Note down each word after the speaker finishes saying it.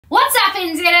What's up,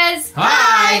 NZers?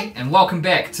 Hi! And welcome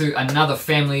back to another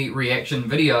family reaction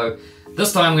video.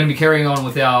 This time we're going to be carrying on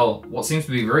with our, what seems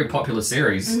to be a very popular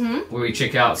series, where we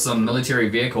check out some military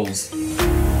vehicles.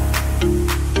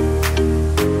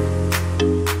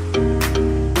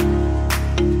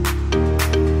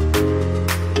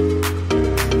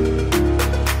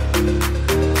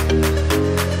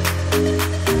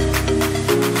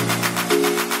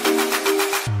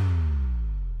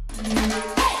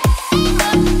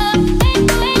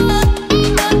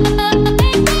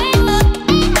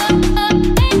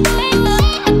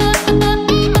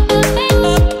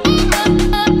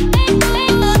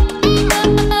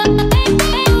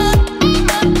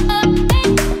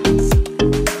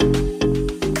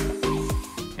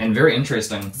 Very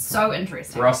interesting. So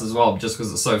interesting. For us as well, just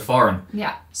because it's so foreign.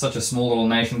 Yeah. Such a small little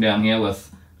nation down here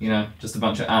with, you know, just a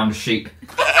bunch of armed sheep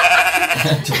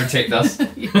to protect us.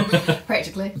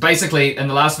 Practically. Basically, in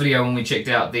the last video when we checked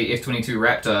out the F-22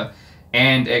 Raptor,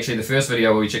 and actually the first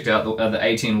video where we checked out the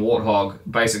A-10 Warthog,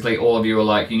 basically all of you were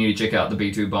like, you need to check out the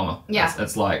B-2 bomber. Yeah.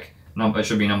 It's like, it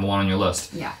should be number one on your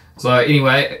list. Yeah. So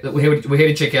anyway, we're here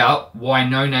to check out why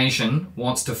no nation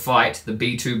wants to fight the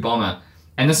B-2 bomber.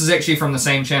 And this is actually from the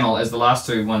same channel as the last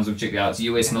two ones we've checked out. It's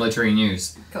US Military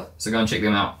News. Cool. So go and check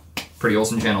them out. Pretty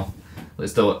awesome channel.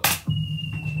 Let's do it.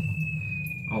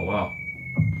 Oh, wow.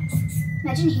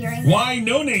 Imagine hearing why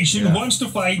no nation wants to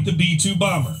fight the B-2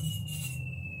 bomber.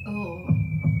 Oh.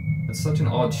 It's such an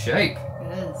odd shape.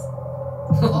 It is.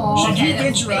 Oh, Should you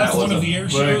venture out to one of the air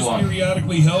shows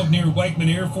periodically held near Whiteman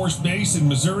Air Force Base in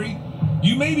Missouri,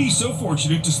 you may be so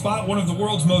fortunate to spot one of the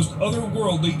world's most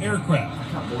otherworldly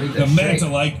aircraft, the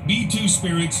Manta-like B-2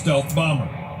 Spirit stealth bomber.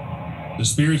 The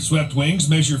Spirit's swept wings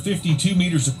measure 52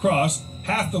 meters across,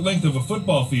 half the length of a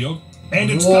football field,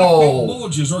 and its cockpit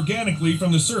bulges organically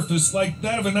from the surface like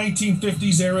that of a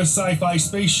 1950s-era sci-fi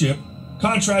spaceship,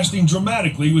 contrasting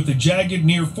dramatically with the jagged,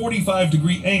 near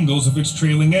 45-degree angles of its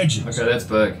trailing edges. Okay, that's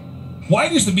big. Why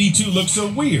does the B-2 look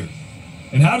so weird?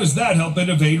 And how does that help it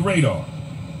evade radar?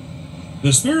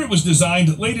 The Spirit was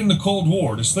designed late in the Cold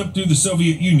War to slip through the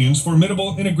Soviet Union's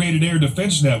formidable integrated air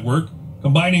defense network,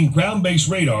 combining ground-based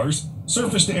radars,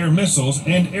 surface-to-air missiles,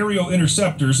 and aerial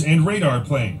interceptors and radar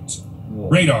planes.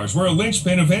 Radars were a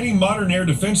linchpin of any modern air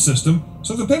defense system,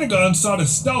 so the Pentagon sought a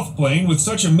stealth plane with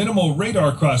such a minimal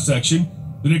radar cross-section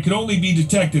that it could only be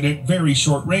detected at very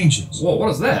short ranges. Whoa, what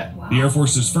is that? The Air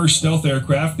Force's first stealth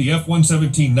aircraft, the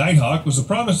F-117 Nighthawk, was a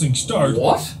promising start.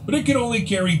 What? But it could only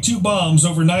carry 2 bombs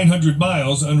over 900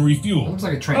 miles unrefueled. Looks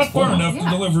like a Not transformer. far enough to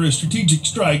deliver a strategic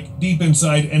strike deep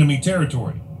inside enemy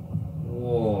territory.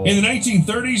 Whoa. In the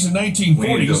 1930s and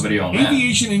 1940s,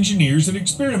 aviation engineers had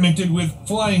experimented with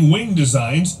flying wing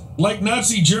designs like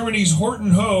Nazi Germany's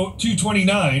Horten Ho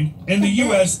 229 and the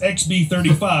US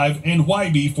XB-35 and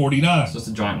YB-49. It's just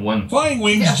a giant wing. Flying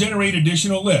wings generate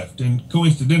additional lift and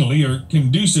coincidentally are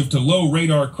conducive to low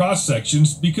radar cross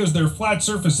sections because their flat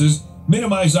surfaces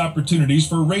minimize opportunities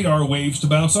for radar waves to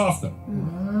bounce off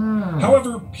them.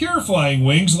 However, pure flying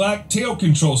wings lack tail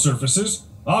control surfaces,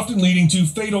 often leading to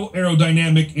fatal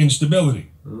aerodynamic instability.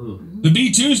 The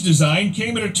B-2's design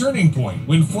came at a turning point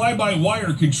when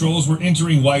fly-by-wire controls were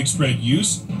entering widespread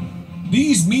use.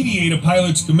 These mediate a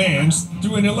pilot's commands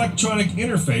through an electronic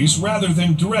interface rather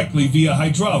than directly via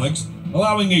hydraulics,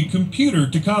 allowing a computer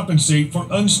to compensate for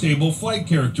unstable flight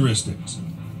characteristics.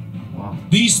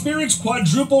 The Spirit's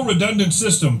quadruple redundant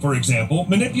system, for example,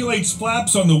 manipulates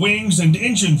flaps on the wings and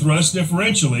engine thrust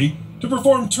differentially to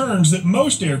perform turns that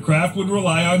most aircraft would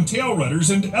rely on tail rudders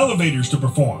and elevators to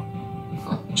perform.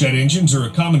 Jet engines are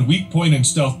a common weak point in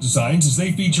stealth designs as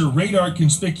they feature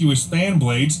radar-conspicuous fan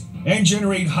blades and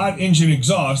generate hot engine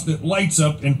exhaust that lights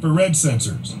up infrared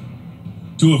sensors.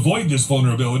 To avoid this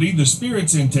vulnerability, the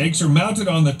Spirit's intakes are mounted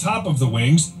on the top of the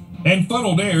wings and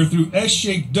funneled air through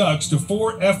S-shaped ducts to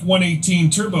 4 F-118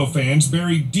 turbofans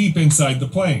buried deep inside the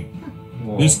plane.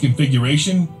 This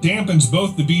configuration dampens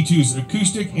both the B-2's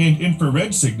acoustic and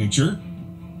infrared signature.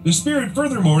 The Spirit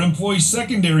furthermore employs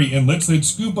secondary inlets that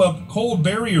scoop up cold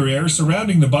barrier air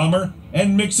surrounding the bomber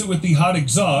and mix it with the hot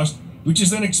exhaust, which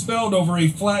is then expelled over a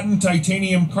flattened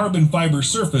titanium carbon fiber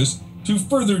surface to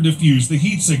further diffuse the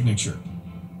heat signature.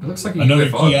 It looks like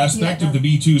another key aspect of the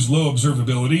B-2's low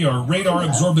observability are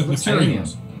radar-absorbent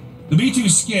materials. The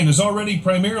B-2's skin is already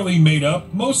primarily made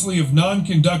up mostly of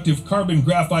non-conductive carbon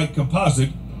graphite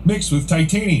composite mixed with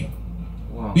titanium.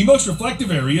 The most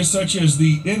reflective areas, such as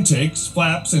the intakes,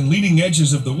 flaps, and leading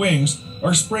edges of the wings,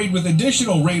 are sprayed with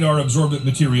additional radar-absorbent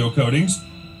material coatings,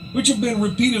 which have been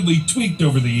repeatedly tweaked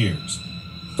over the years.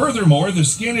 Furthermore, the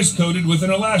skin is coated with an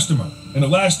elastomer, an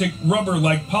elastic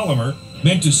rubber-like polymer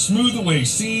meant to smooth away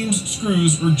seams,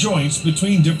 screws, or joints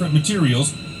between different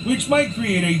materials, which might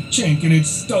create a chink in its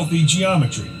stealthy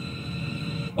geometry.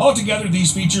 Altogether,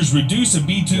 these features reduce a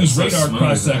B-2's radar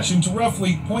cross-section to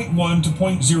roughly 0.1 to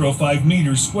 0.05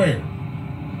 meters squared.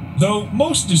 Though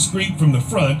most discreet from the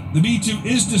front, the B-2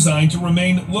 is designed to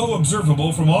remain low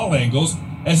observable from all angles,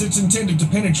 as it's intended to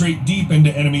penetrate deep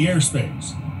into enemy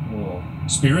airspace.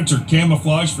 Spirits are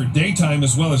camouflaged for daytime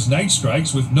as well as night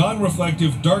strikes with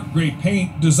non-reflective dark gray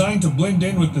paint designed to blend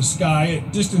in with the sky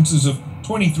at distances of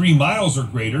 23 miles or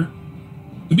greater.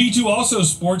 The B-2 also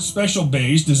sports special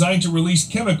bays designed to release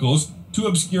chemicals to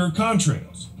obscure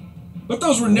contrails. But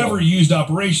those were never used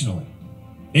operationally.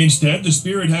 Instead, the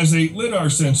Spirit has a lidar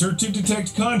sensor to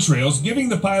detect contrails, giving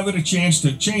the pilot a chance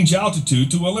to change altitude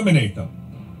to eliminate them.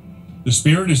 The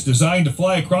Spirit is designed to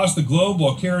fly across the globe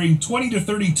while carrying 20 to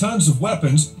 30 tons of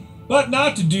weapons, but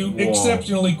not to do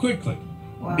exceptionally quickly.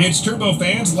 Its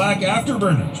turbofans lack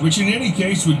afterburners, which in any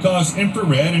case would cause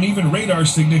infrared and even radar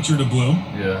signature to bloom.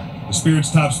 The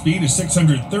Spirit's top speed is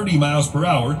 630 miles per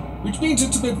hour, which means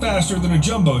it's a bit faster than a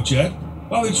jumbo jet,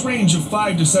 while its range of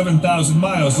 5,000 to 7,000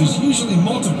 miles is usually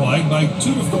multiplied by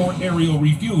 2 to 4 aerial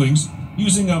refuelings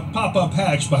using a pop-up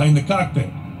hatch behind the cockpit.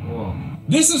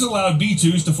 This has allowed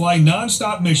B-2s to fly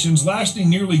non-stop missions lasting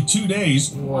nearly 2 days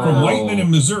from Whiteman in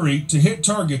Missouri to hit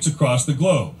targets across the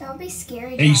globe. That would be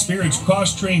scary. A Spirit's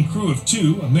cross-trained crew of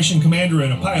 2, a mission commander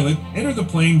and a pilot, enter the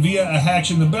plane via a hatch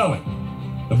in the belly.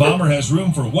 The bomber has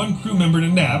room for 1 crew member to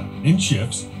nap, in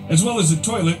shifts, as well as a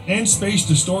toilet and space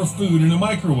to store food in a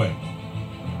microwave.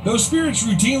 Though Spirits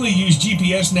routinely use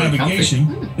GPS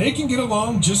navigation, they can get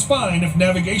along just fine if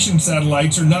navigation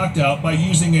satellites are knocked out by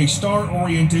using a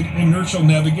star-oriented inertial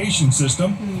navigation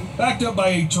system backed up by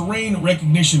a terrain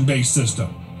recognition-based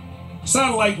system.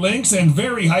 Satellite links and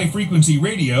very high-frequency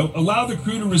radio allow the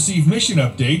crew to receive mission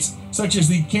updates, such as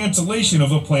the cancellation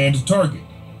of a planned target.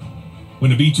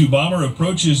 When a B-2 bomber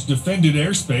approaches defended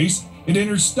airspace, it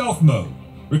enters stealth mode,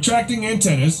 retracting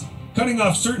antennas, cutting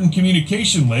off certain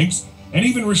communication links, and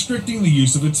even restricting the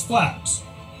use of its flaps.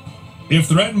 If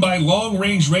threatened by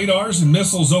long-range radars and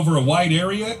missiles over a wide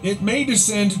area, it may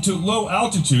descend to low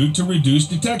altitude to reduce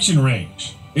detection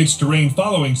range. Its terrain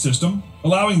following system,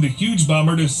 allowing the huge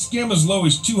bomber to skim as low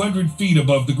as 200 feet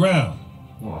above the ground.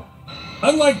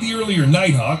 Unlike the earlier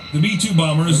Nighthawk, the B-2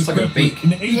 bomber is equipped with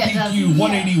an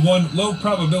APQ-181 low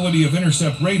probability of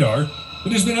intercept radar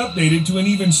that has been updated to an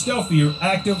even stealthier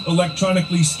active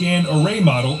electronically scanned array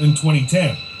model in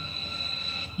 2010.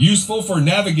 Useful for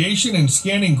navigation and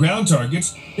scanning ground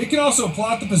targets, it can also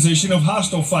plot the position of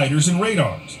hostile fighters and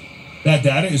radars. That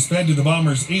data is fed to the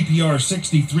bomber's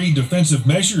APR-63 defensive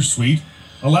measure suite,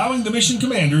 allowing the mission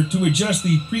commander to adjust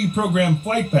the pre-programmed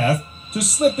flight path to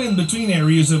slip in between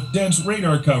areas of dense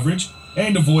radar coverage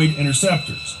and avoid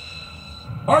interceptors.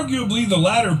 Arguably, the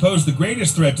latter pose the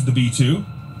greatest threat to the B-2.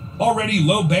 Already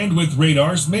low-bandwidth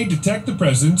radars may detect the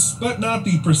presence, but not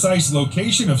the precise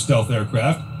location of stealth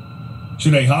aircraft.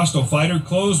 Should a hostile fighter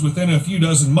close within a few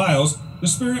dozen miles, the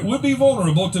Spirit would be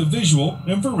vulnerable to visual,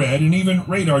 infrared, and even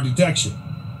radar detection.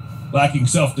 Lacking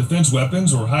self-defense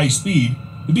weapons or high speed,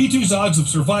 the B-2's odds of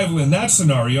survival in that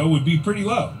scenario would be pretty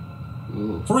low.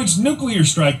 For its nuclear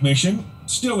strike mission,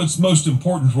 still its most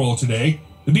important role today,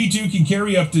 the B-2 can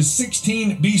carry up to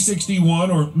 16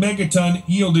 B-61 or megaton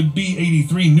yielded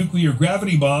B-83 nuclear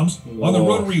gravity bombs on the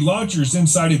rotary launchers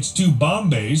inside its 2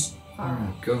 bomb bays.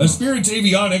 A Spirit's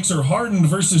avionics are hardened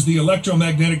versus the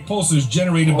electromagnetic pulses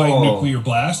generated by nuclear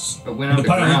blasts, and the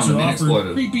pilots are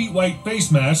offered creepy white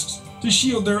face masks to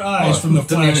shield their eyes from the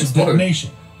flash of detonation.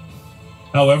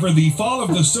 However, the fall of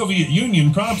the Soviet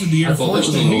Union prompted the Air Force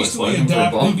to hastily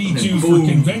adapt the B-2 for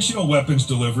conventional weapons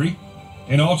delivery.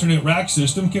 An alternate rack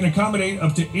system can accommodate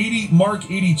up to 80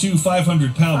 Mark 82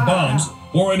 500-pound bombs,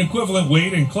 or an equivalent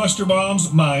weight in cluster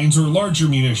bombs, mines, or larger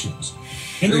munitions.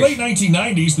 In the late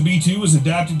 1990s, the B-2 was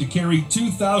adapted to carry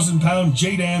 2,000-pound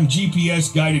JDAM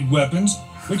GPS-guided weapons,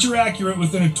 which are accurate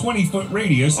within a 20-foot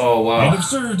radius, and have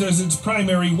served as its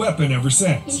primary weapon ever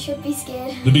since. You should be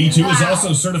scared. The B-2 is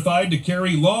also certified to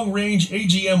carry long-range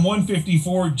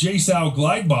AGM-154 JSOW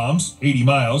glide bombs, 80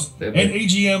 miles, and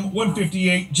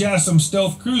AGM-158 JASSM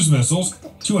stealth cruise missiles,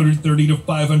 230 to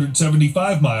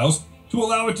 575 miles, to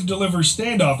allow it to deliver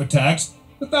standoff attacks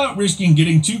without risking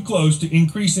getting too close to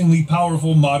increasingly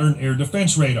powerful modern air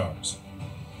defense radars.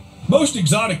 Most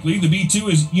exotically, the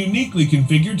B-2 is uniquely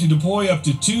configured to deploy up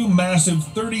to 2 massive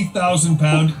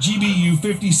 30,000-pound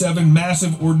GBU-57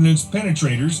 massive ordnance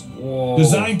penetrators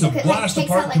designed to blast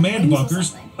apart command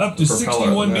bunkers up to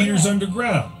 61 meters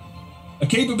underground. A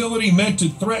capability meant to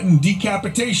threaten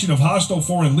decapitation of hostile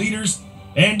foreign leaders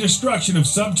and destruction of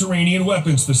subterranean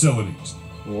weapons facilities.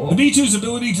 Whoa. The B-2's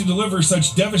ability to deliver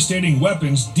such devastating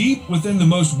weapons deep within the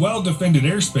most well-defended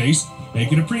airspace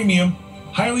make it a premium,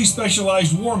 highly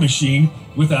specialized war machine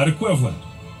without equivalent.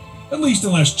 At least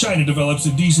unless China develops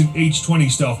a decent H-20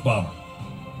 stealth bomber.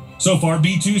 So far,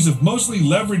 B-2s have mostly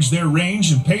leveraged their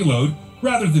range and payload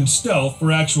rather than stealth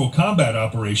for actual combat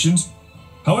operations.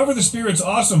 However, the Spirit's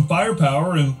awesome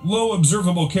firepower and low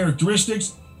observable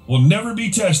characteristics will never be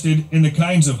tested in the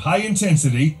kinds of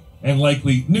high-intensity and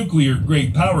likely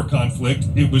nuclear-grade power conflict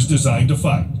it was designed to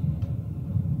fight.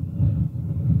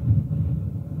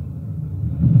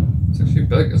 It's actually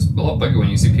big. It's a lot bigger when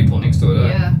you see people next to it.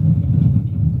 Yeah.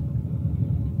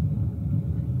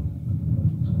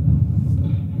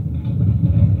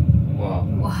 Wow.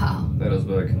 Wow. That is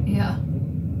big. Yeah.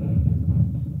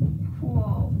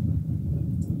 Whoa.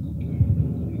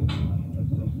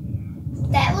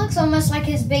 That looks almost like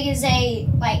as big as a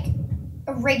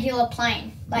regular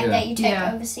plane, Yeah. that you take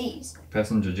Yeah. overseas.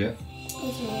 Passenger jet.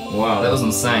 If you- Wow, that was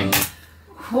insane.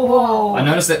 Whoa. I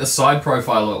noticed that the side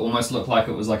profile, it almost looked like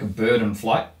it was like a bird in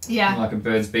flight. Yeah. Like a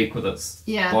bird's beak with its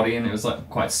Yeah. body, and it was like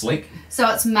quite sleek. So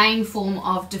its main form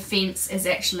of defense is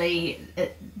actually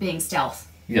it being stealth.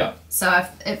 Yeah, So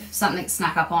if something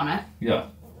snuck up on it, yeah,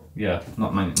 yeah.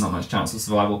 Not much chance of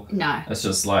survival. no. It's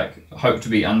just like hope to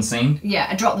be unseen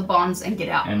Yeah, drop the bonds and get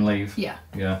out. and leave. Yeah.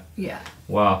 Yeah. Yeah.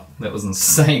 Wow, that was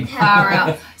insane. Far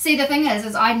out. See, the thing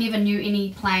is I never knew any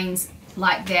planes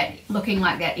like that, looking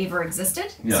like that, ever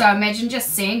existed. Yeah. So imagine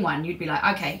just seeing one, you'd be like,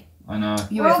 okay, I know.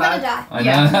 UFO. We're all gonna die. I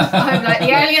Yeah. know. I'm like, the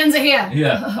aliens are here.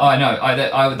 Yeah. Oh, I know.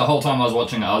 I the whole time I was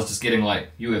watching it, I was just getting like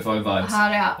UFO vibes.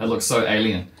 Hard out. It looks so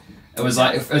alien. It was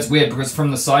like it's weird because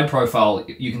from the side profile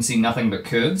you can see nothing but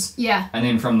curves, Yeah. and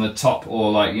then from the top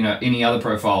or like any other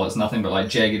profile it's nothing but like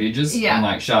jagged edges Yeah. and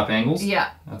like sharp angles. Yeah.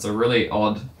 It's a really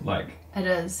odd It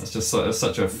is. It's just it's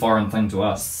such a foreign thing to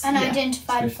us.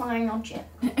 Unidentified Yeah. flying object.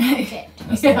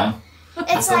 That's the one.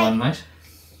 That's It's the like one, mate.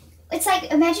 it's like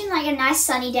imagine like a nice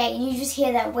sunny day and you just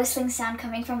hear that whistling sound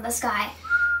coming from the sky.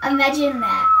 Imagine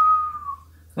that.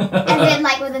 And then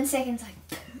within seconds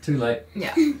Too late.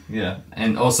 Yeah. Yeah,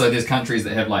 and also there's countries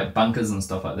that have like bunkers and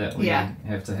stuff like that. Where Yeah.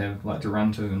 you have to have like to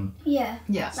run to and yeah.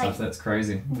 Yeah. stuff. That's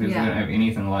crazy. We Yeah. don't have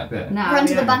anything like that. No. Run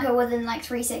to we the don't. bunker within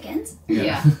 3 seconds.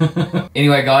 Yeah.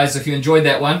 Anyway, guys, if you enjoyed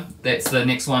that one, that's the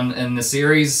next one in the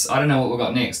series. I don't know what we've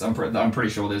got next. I'm pretty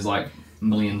sure there's like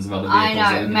millions of other vehicles. I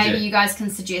that know. are Maybe legit. you guys can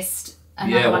suggest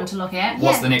another Yeah, one to look at.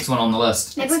 What's Yeah. the next one on the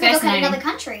list? Maybe It's we could look at fascinating. another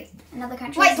country. Another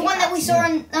country. Wait, the one that we saw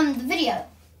in the video.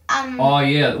 Oh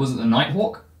yeah, was it the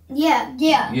Nighthawk? Yeah.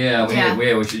 Yeah. Yeah,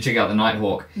 Yeah. we should check out the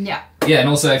Nighthawk. Yeah. Yeah, and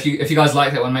also if you guys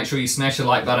like that one, make sure you smash the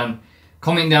like button.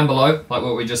 Comment down below, like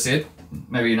what we just said.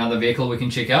 Maybe another vehicle we can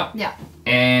check out. Yeah.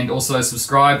 And also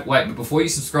subscribe. Wait, but before you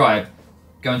subscribe,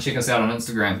 go and check us out on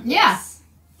Instagram. Yeah.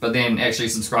 But then actually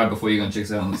subscribe before you go and check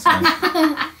us out on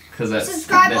Instagram. Because that's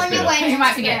Subscribe that's on your better. way to You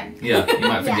might Instagram. forget. Yeah, you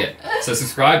might Yeah. forget. So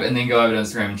subscribe and then go over to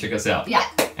Instagram and check us out. Yeah.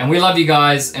 And we love you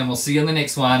guys, and we'll see you in the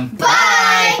next one.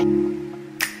 Bye!